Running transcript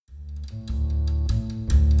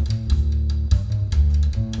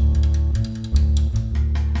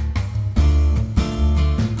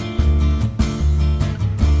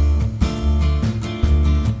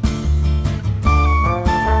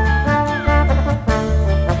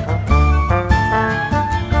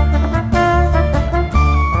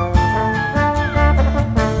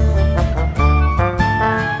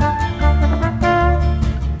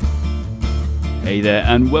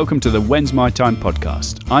and welcome to the When's My Time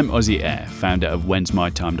podcast. I'm Aussie Air, founder of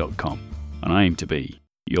whensmytime.com, and I aim to be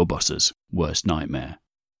your boss's worst nightmare.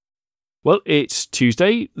 Well, it's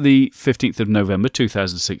Tuesday, the 15th of November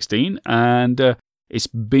 2016, and it's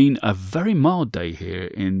been a very mild day here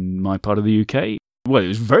in my part of the UK. Well, it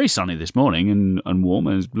was very sunny this morning and warm,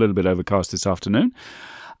 and it was a little bit overcast this afternoon.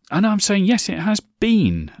 And I'm saying, yes, it has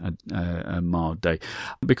been a mild day,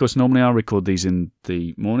 because normally I record these in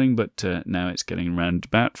the morning, but now it's getting around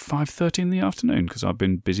about 5:30 in the afternoon because I've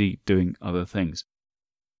been busy doing other things.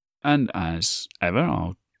 And as ever,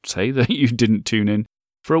 I'll say that you didn't tune in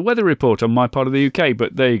for a weather report on my part of the UK,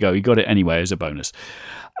 but there you go, you got it anyway as a bonus.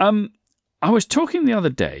 I was talking the other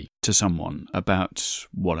day to someone about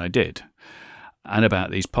what I did and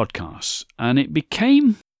about these podcasts, and it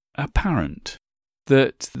became apparent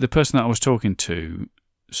that the person that I was talking to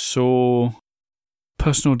saw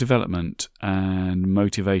personal development and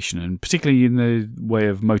motivation, and particularly in the way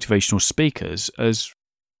of motivational speakers, as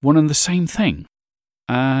one and the same thing.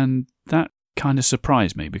 And that kind of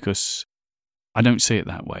surprised me because I don't see it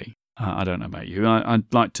that way. I don't know about you.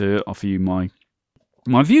 I'd like to offer you my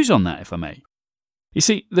views on that, if I may. You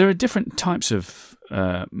see, there are different types of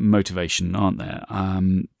motivation, aren't there?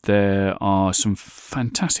 There are some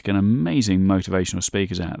fantastic and amazing motivational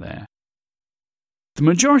speakers out there. The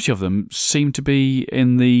majority of them seem to be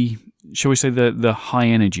in the, shall we say, the high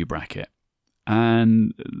energy bracket.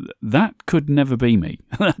 And that could never be me.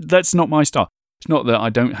 That's not my style. It's not that I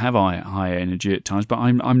don't have high energy at times, but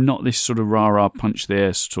I'm not this sort of rah-rah punch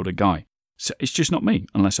there sort of guy. So it's just not me,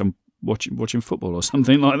 unless I'm watching football or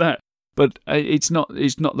something like that. But it's not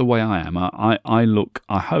the way I am.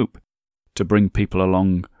 I hope to bring people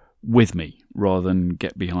along with me rather than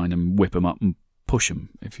get behind them, whip them up and push them,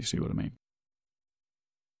 if you see what I mean.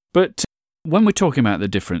 But when we're talking about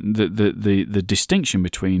the distinction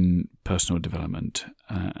between personal development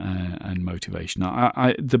and motivation,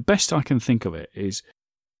 the best I can think of it is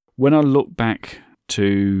when I look back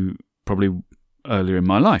to probably earlier in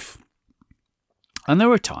my life. And there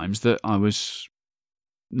were times that I was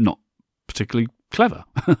not particularly clever.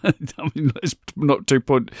 I mean, let's not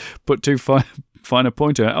put too fine a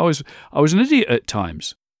point out. I was an idiot at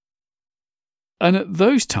times. And at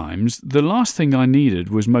those times, the last thing I needed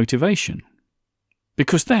was motivation,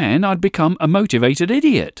 because then I'd become a motivated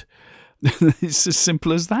idiot. It's as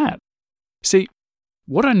simple as that. See,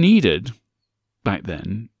 what I needed back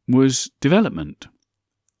then was development,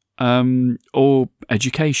 or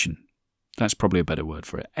education. That's probably a better word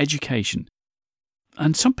for it. Education.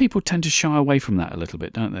 And some people tend to shy away from that a little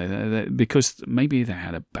bit, don't they? Because maybe they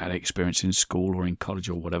had a bad experience in school or in college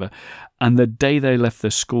or whatever, and the day they left the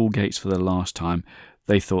school gates for the last time,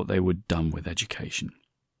 they thought they were done with education.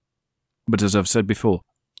 But as I've said before,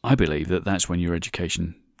 I believe that that's when your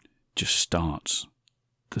education just starts.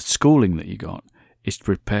 The schooling that you got is to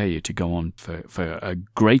prepare you to go on for a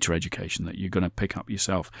greater education that you're going to pick up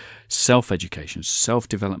yourself. Self-education,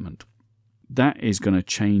 self-development. That is going to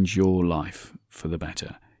change your life for the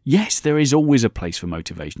better. Yes, there is always a place for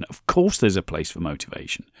motivation. Of course there's a place for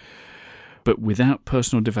motivation. But without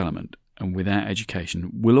personal development and without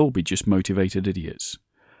education, we'll all be just motivated idiots.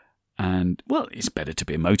 And, well, it's better to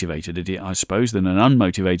be a motivated idiot, I suppose, than an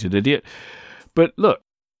unmotivated idiot. But look,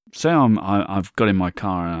 say I've got in my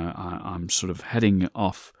car and I'm sort of heading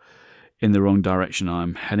off in the wrong direction.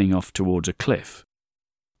 I'm heading off towards a cliff.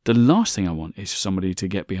 The last thing I want is somebody to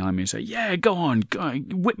get behind me and say, yeah, go on,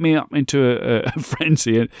 whip me up into a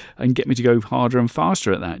frenzy and get me to go harder and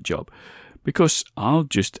faster at that job, because I'll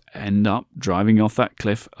just end up driving off that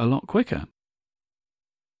cliff a lot quicker.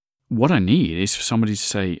 What I need is for somebody to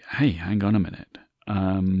say, hey, hang on a minute,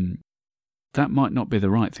 that might not be the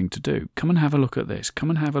right thing to do. Come and have a look at this. Come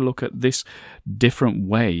and have a look at this different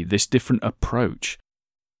way, this different approach.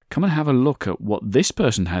 Come and have a look at what this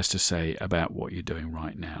person has to say about what you're doing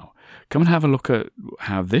right now. Come and have a look at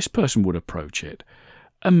how this person would approach it.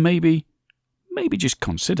 And maybe just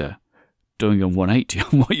consider doing a 180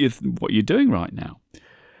 on what you're doing right now.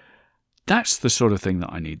 That's the sort of thing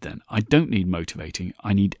that I need then. I don't need motivating.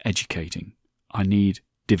 I need educating. I need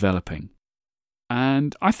developing.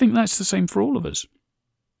 And I think that's the same for all of us.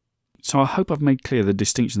 So I hope I've made clear the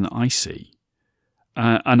distinction that I see.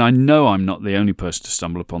 And I know I'm not the only person to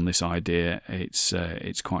stumble upon this idea.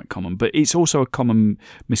 It's quite common. But it's also a common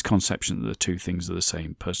misconception that the two things are the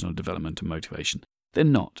same, personal development and motivation. They're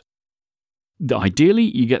not. Ideally,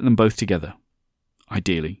 you get them both together.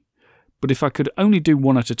 Ideally. But if I could only do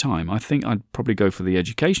one at a time, I think I'd probably go for the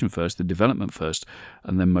education first, the development first,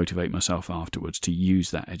 and then motivate myself afterwards to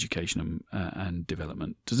use that education and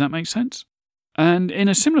development. Does that make sense? And in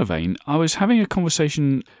a similar vein, I was having a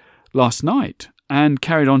conversation last night, and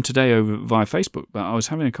carried on today over via Facebook. But I was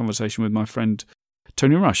having a conversation with my friend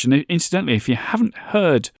Tony Rush. And incidentally, if you haven't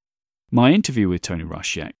heard my interview with Tony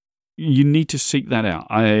Rush yet, you need to seek that out.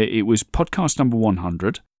 It was podcast number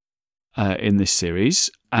 100 in this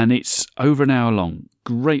series, and it's over an hour long.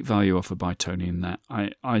 Great value offered by Tony in that.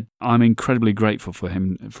 I'm incredibly grateful for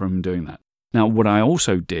him doing that. Now, what I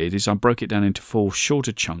also did is I broke it down into 4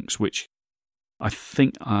 shorter chunks, which I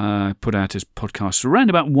think I put out as podcasts around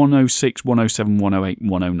about 106, 107, 108,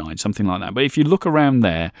 109, something like that. But if you look around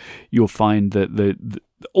there, you'll find that the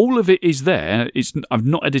all of it is there. I've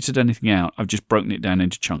not edited anything out. I've just broken it down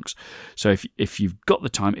into chunks. So if you've got the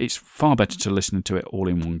time, it's far better to listen to it all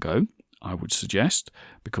in one go, I would suggest,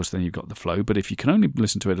 because then you've got the flow. But if you can only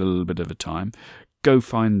listen to it a little bit at a time, go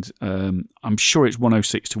find, I'm sure it's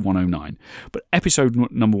 106 to 109. But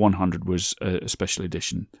episode number 100 was a special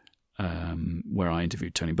edition where I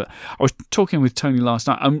interviewed Tony. But I was talking with Tony last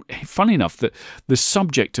night. Funny enough, that the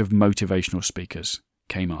subject of motivational speakers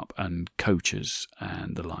came up, and coaches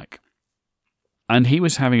and the like. And he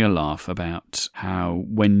was having a laugh about how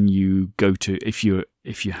when you go to, if you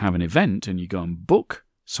have an event and you go and book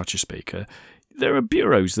such a speaker, there are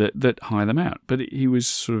bureaus that hire them out. But he was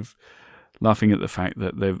sort of laughing at the fact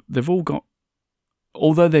that they've all got,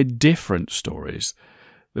 although they're different stories,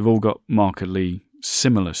 they've all got markedly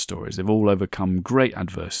similar stories. They've all overcome great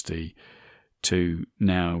adversity to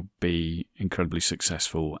now be incredibly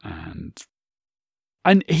successful.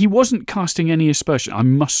 And he wasn't casting any aspersion. I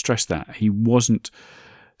must stress that. He wasn't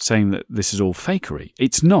saying that this is all fakery.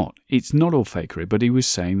 It's not. It's not all fakery. But he was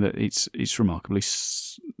saying that it's remarkable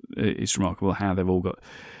how they've all got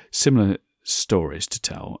similar stories to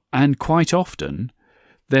tell. And quite often,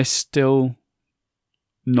 they're still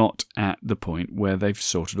not at the point where they've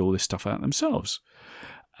sorted all this stuff out themselves.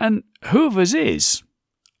 And who of us is?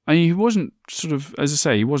 I mean, he wasn't sort of, as I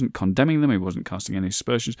say, he wasn't condemning them, he wasn't casting any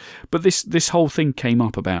aspersions, but this whole thing came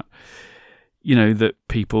up about, that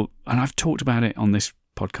people, and I've talked about it on this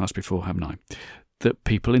podcast before, haven't I, that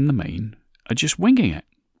people in the main are just winging it.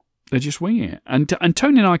 They're just winging it. And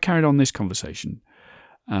Tony and I carried on this conversation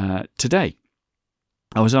today.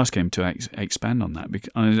 I was asking him to expand on that,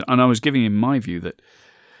 and I was giving him my view that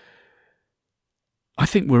I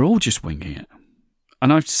think we're all just winging it.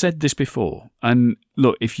 And I've said this before, and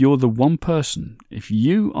look, if you are the one person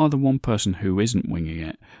who isn't winging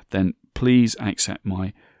it, then please accept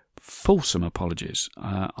my fulsome apologies.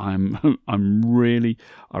 I really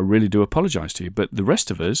do apologise to you. But the rest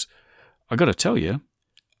of us, I got to tell you,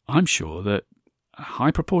 I'm sure that a high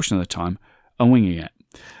proportion of the time are winging it.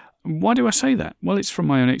 Why do I say that? Well, it's from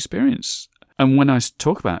my own experience. And when I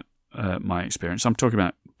talk about my experience, I'm talking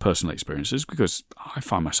about personal experiences, because I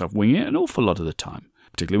find myself winging it an awful lot of the time.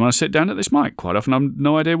 Particularly when I sit down at this mic. Quite often I've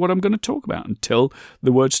no idea what I'm going to talk about until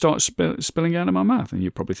the words start spilling out of my mouth. And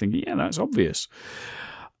you're probably thinking, yeah, that's obvious.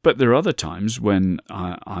 But there are other times when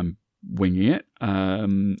I'm winging it.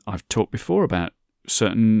 I've talked before about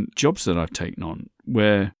certain jobs that I've taken on,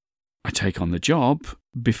 where I take on the job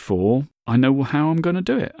before I know how I'm going to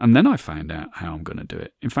do it. And then I find out how I'm going to do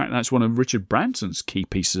it. In fact, that's one of Richard Branson's key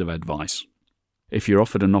pieces of advice. If you're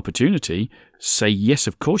offered an opportunity, say yes,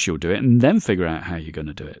 of course you'll do it, and then figure out how you're going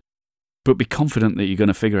to do it. But be confident that you're going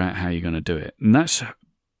to figure out how you're going to do it. And that's a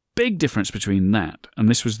big difference between that, and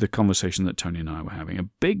this was the conversation that Tony and I were having, a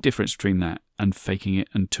big difference between that and faking it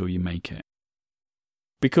until you make it.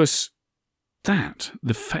 Because that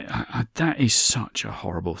is such a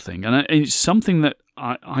horrible thing. And it's something that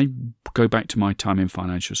I go back to my time in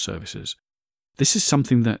financial services. This is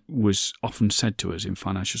something that was often said to us in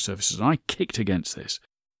financial services, and I kicked against this.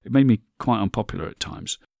 It made me quite unpopular at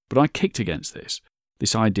times, but I kicked against this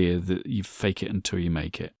idea that you fake it until you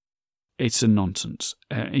make it. It's a nonsense.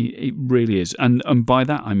 It really is. And by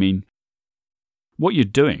that I mean, what you're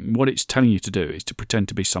doing, what it's telling you to do, is to pretend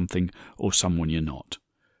to be something or someone you're not.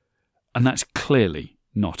 And that's clearly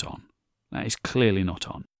not on. That is clearly not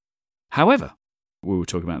on. However, we were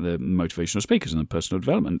talking about the motivational speakers and the personal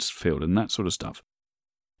development field and that sort of stuff.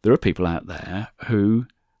 There are people out there who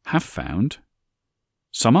have found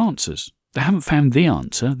some answers. They haven't found the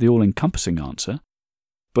answer, the all-encompassing answer,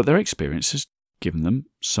 but their experience has given them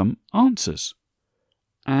some answers.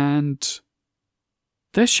 And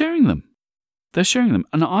they're sharing them. They're sharing them.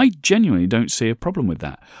 And I genuinely don't see a problem with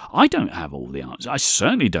that. I don't have all the answers. I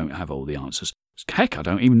certainly don't have all the answers. Heck, I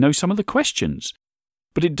don't even know some of the questions.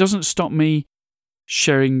 But it doesn't stop me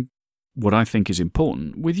sharing what I think is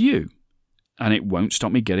important with you. And it won't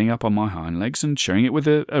stop me getting up on my hind legs and sharing it with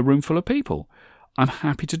a room full of people. I'm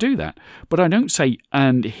happy to do that. But I don't say,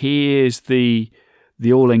 and here's the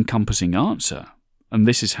all-encompassing answer, and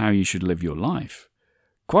this is how you should live your life.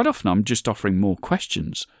 Quite often I'm just offering more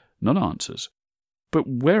questions, not answers. But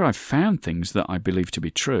where I've found things that I believe to be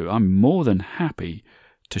true, I'm more than happy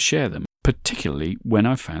to share them, particularly when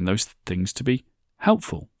I've found those things to be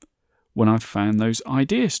helpful, when I've found those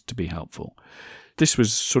ideas to be helpful. This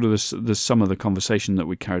was sort of the sum of the conversation that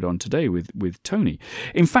we carried on today with Tony.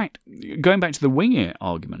 In fact, going back to the wing it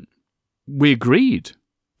argument, we agreed,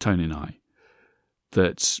 Tony and I,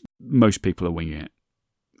 that most people are winging it.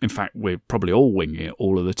 In fact, we're probably all winging it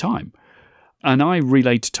all of the time. And I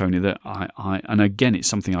relayed to Tony that I and again, it's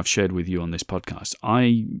something I've shared with you on this podcast.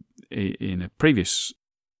 In a previous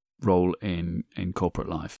role in corporate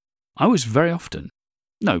life, I was very often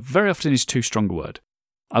is too strong a word.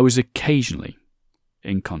 I was occasionally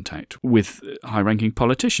in contact with high-ranking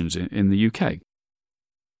politicians in the UK.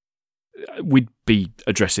 We'd be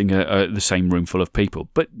addressing the same room full of people,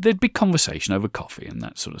 but there'd be conversation over coffee and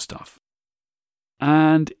that sort of stuff.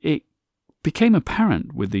 And it became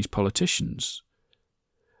apparent with these politicians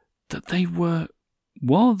that they were,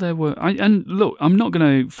 and look, I'm not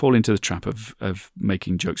going to fall into the trap of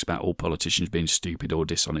making jokes about all politicians being stupid or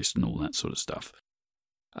dishonest and all that sort of stuff.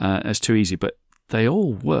 That's too easy, but they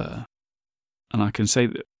all were. And I can say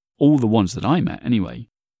that all the ones that I met, anyway,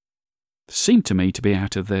 seemed to me to be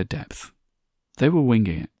out of their depth. They were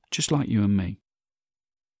winging it, just like you and me.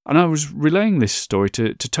 And I was relaying this story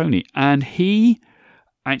to Tony, and he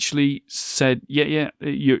actually said, yeah,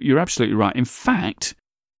 you're absolutely right. In fact,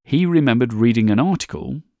 he remembered reading an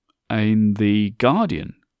article in The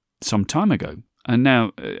Guardian some time ago. And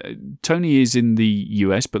now, Tony is in the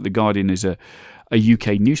US, but The Guardian is a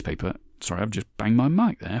UK newspaper. Sorry, I've just banged my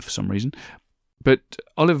mic there for some reason. But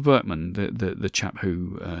Oliver Burkeman, the chap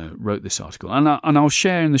who wrote this article, and I'll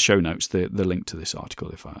share in the show notes the link to this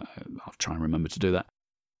article if I'll try and remember to do that.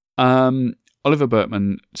 Oliver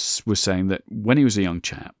Burkeman was saying that when he was a young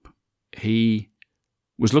chap, he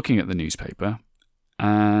was looking at the newspaper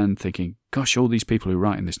and thinking, gosh, all these people who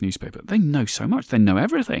write in this newspaper, they know so much, they know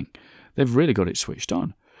everything. They've really got it switched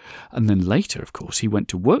on. And then later, of course, he went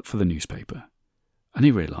to work for the newspaper and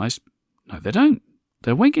he realised, no, they don't.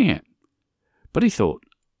 They're winging it. But he thought,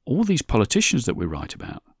 all these politicians that we write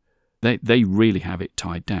about, they really have it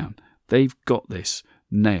tied down. They've got this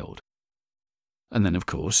nailed. And then, of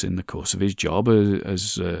course, in the course of his job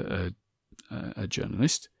as a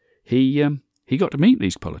journalist, he got to meet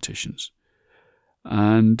these politicians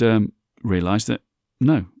and realised that,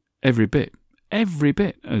 no, every bit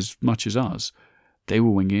as much as us, they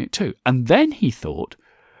were winging it too. And then he thought,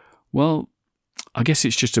 well, I guess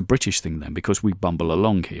it's just a British thing then, because we bumble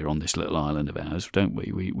along here on this little island of ours, don't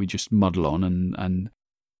we? We just muddle on and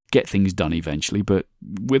get things done eventually, but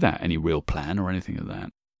without any real plan or anything like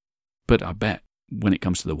that. But I bet when it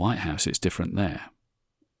comes to the White House, it's different there.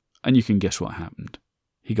 And you can guess what happened.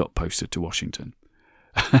 He got posted to Washington.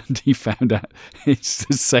 And he found out it's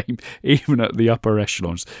the same, even at the upper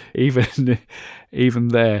echelons. Even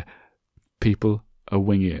there, people are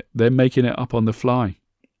winging it. They're making it up on the fly.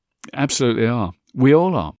 Absolutely are. We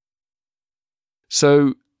all are.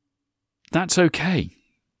 So that's okay.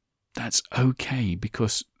 That's okay,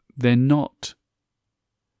 because they're not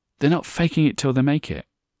faking it till they make it.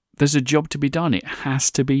 There's a job to be done. It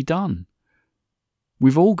has to be done.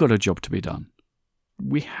 We've all got a job to be done.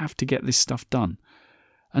 We have to get this stuff done.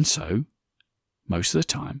 And so, most of the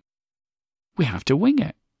time, we have to wing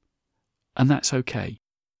it. And that's okay.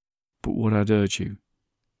 But what I'd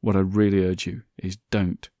really urge you, is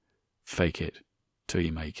don't fake it till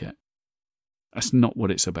you make it. That's not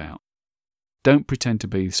what it's about. Don't pretend to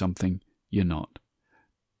be something you're not.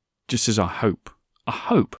 Just as I hope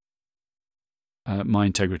my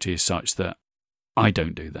integrity is such that I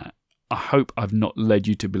don't do that. I hope I've not led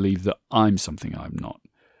you to believe that I'm something I'm not.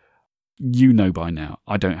 You know by now,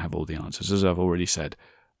 I don't have all the answers. As I've already said,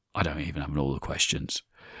 I don't even have all the questions.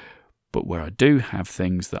 But where I do have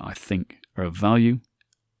things that I think are of value,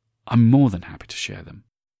 I'm more than happy to share them.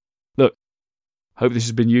 Look, hope this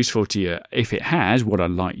has been useful to you. If it has, what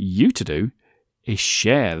I'd like you to do is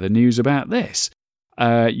share the news about this.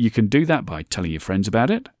 You can do that by telling your friends about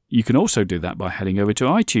it. You can also do that by heading over to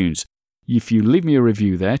iTunes. If you leave me a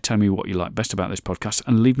review there, tell me what you like best about this podcast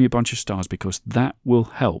and leave me a bunch of stars, because that will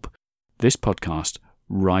help this podcast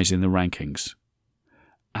rise in the rankings.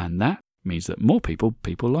 And that means that more people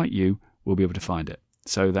like you, will be able to find it.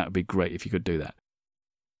 So that would be great if you could do that.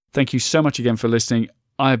 Thank you so much again for listening.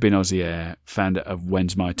 I've been Ozzy Air, founder of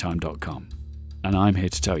whensmytime.com. And I'm here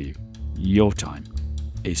to tell you, your time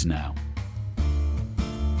is now.